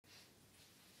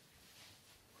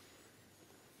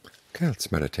Okay,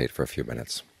 let's meditate for a few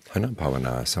minutes.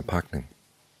 Bhavana sampakning.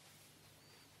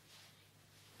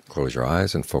 Close your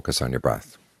eyes and focus on your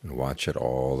breath, and watch it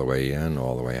all the way in,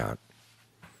 all the way out.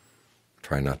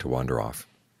 Try not to wander off.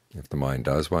 If the mind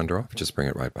does wander off, just bring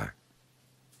it right back.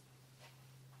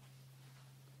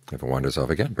 If it wanders off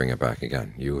again, bring it back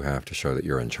again. You have to show that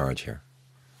you're in charge here.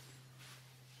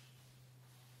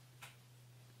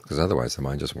 Because otherwise the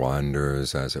mind just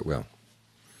wanders as it will.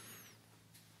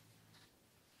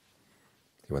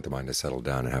 You want the mind to settle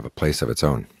down and have a place of its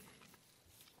own.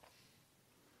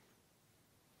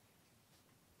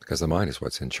 Because the mind is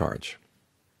what's in charge.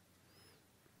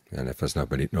 And if there's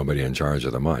nobody in charge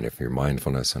of the mind, if your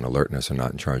mindfulness and alertness are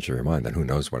not in charge of your mind, then who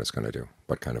knows what it's going to do,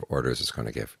 what kind of orders it's going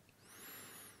to give.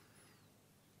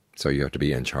 So you have to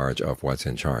be in charge of what's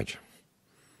in charge,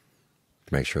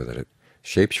 to make sure that it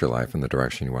shapes your life in the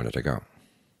direction you want it to go.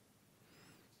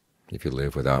 If you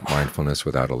live without mindfulness,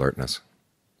 without alertness,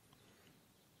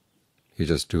 you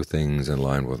just do things in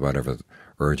line with whatever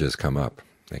urges come up.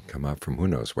 They come up from who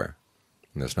knows where.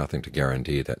 And there's nothing to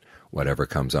guarantee that whatever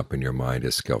comes up in your mind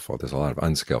is skillful. There's a lot of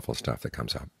unskillful stuff that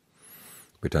comes up.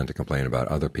 We tend to complain about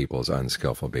other people's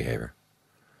unskillful behavior.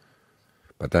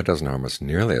 But that doesn't harm us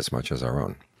nearly as much as our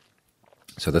own.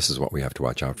 So this is what we have to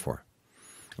watch out for.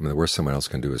 I mean, the worst someone else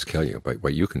can do is kill you, but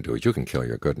what you can do is you can kill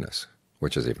your goodness,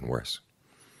 which is even worse.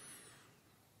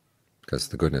 Because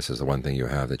the goodness is the one thing you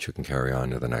have that you can carry on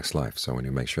to the next life. So when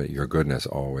you make sure that your goodness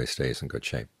always stays in good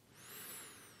shape,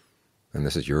 and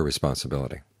this is your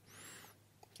responsibility.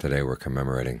 Today we're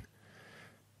commemorating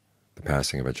the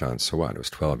passing of Ajahn Suwat. It was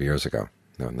 12 years ago.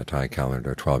 Now, in the Thai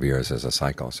calendar, 12 years is a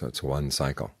cycle, so it's one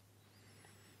cycle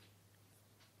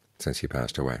since he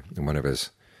passed away. And one of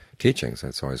his teachings,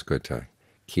 it's always good to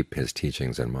keep his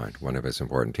teachings in mind. One of his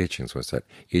important teachings was that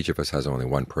each of us has only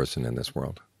one person in this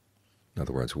world. In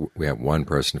other words, we have one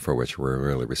person for which we're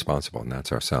really responsible, and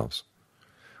that's ourselves.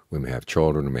 We may have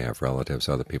children, we may have relatives,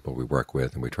 other people we work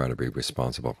with, and we try to be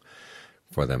responsible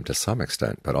for them to some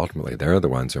extent, but ultimately they're the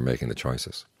ones who are making the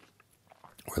choices,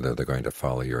 whether they're going to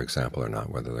follow your example or not,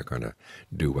 whether they're going to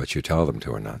do what you tell them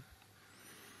to or not.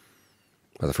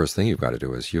 But the first thing you've got to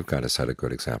do is you've got to set a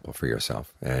good example for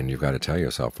yourself, and you've got to tell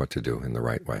yourself what to do in the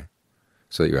right way,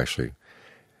 so that you actually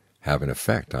have an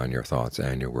effect on your thoughts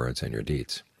and your words and your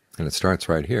deeds. And it starts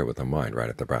right here with the mind, right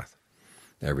at the breath.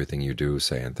 Everything you do,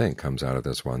 say, and think comes out of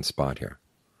this one spot here.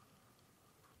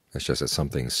 It's just that some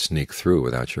things sneak through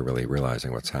without you really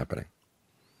realizing what's happening.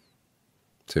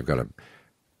 So you've got to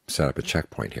set up a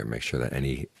checkpoint here, make sure that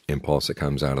any impulse that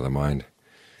comes out of the mind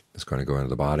is going to go into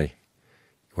the body.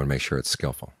 You want to make sure it's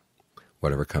skillful.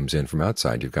 Whatever comes in from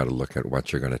outside, you've got to look at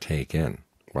what you're going to take in,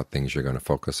 what things you're going to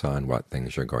focus on, what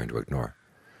things you're going to ignore.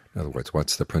 In other words,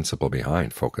 what's the principle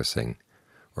behind focusing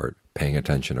or paying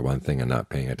attention to one thing and not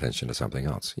paying attention to something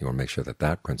else? You want to make sure that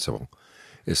that principle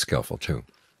is skillful too.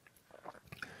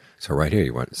 So right here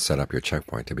you want to set up your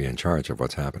checkpoint to be in charge of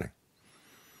what's happening.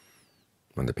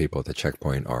 When the people at the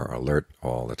checkpoint are alert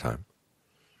all the time,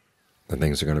 then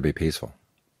things are going to be peaceful.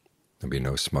 There'll be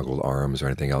no smuggled arms or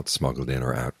anything else smuggled in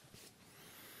or out.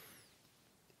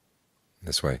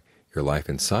 This way your life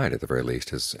inside, at the very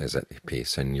least, is at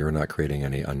peace, and you're not creating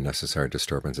any unnecessary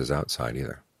disturbances outside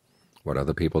either. What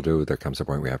other people do, there comes a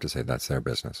point where we have to say that's their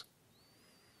business.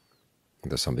 If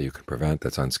there's something you can prevent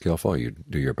that's unskillful, you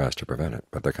do your best to prevent it.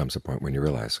 But there comes a point when you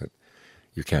realize that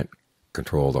you can't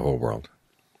control the whole world.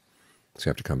 So you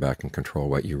have to come back and control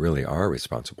what you really are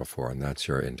responsible for, and that's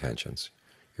your intentions,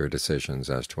 your decisions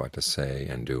as to what to say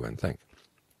and do and think.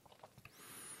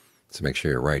 So make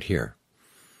sure you're right here,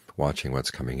 watching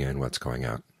what's coming in, what's going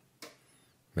out.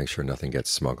 Make sure nothing gets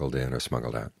smuggled in or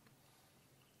smuggled out.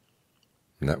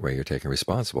 And that way you're taking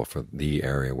responsible for the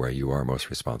area where you are most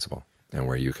responsible and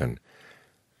where you can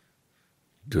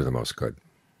do the most good.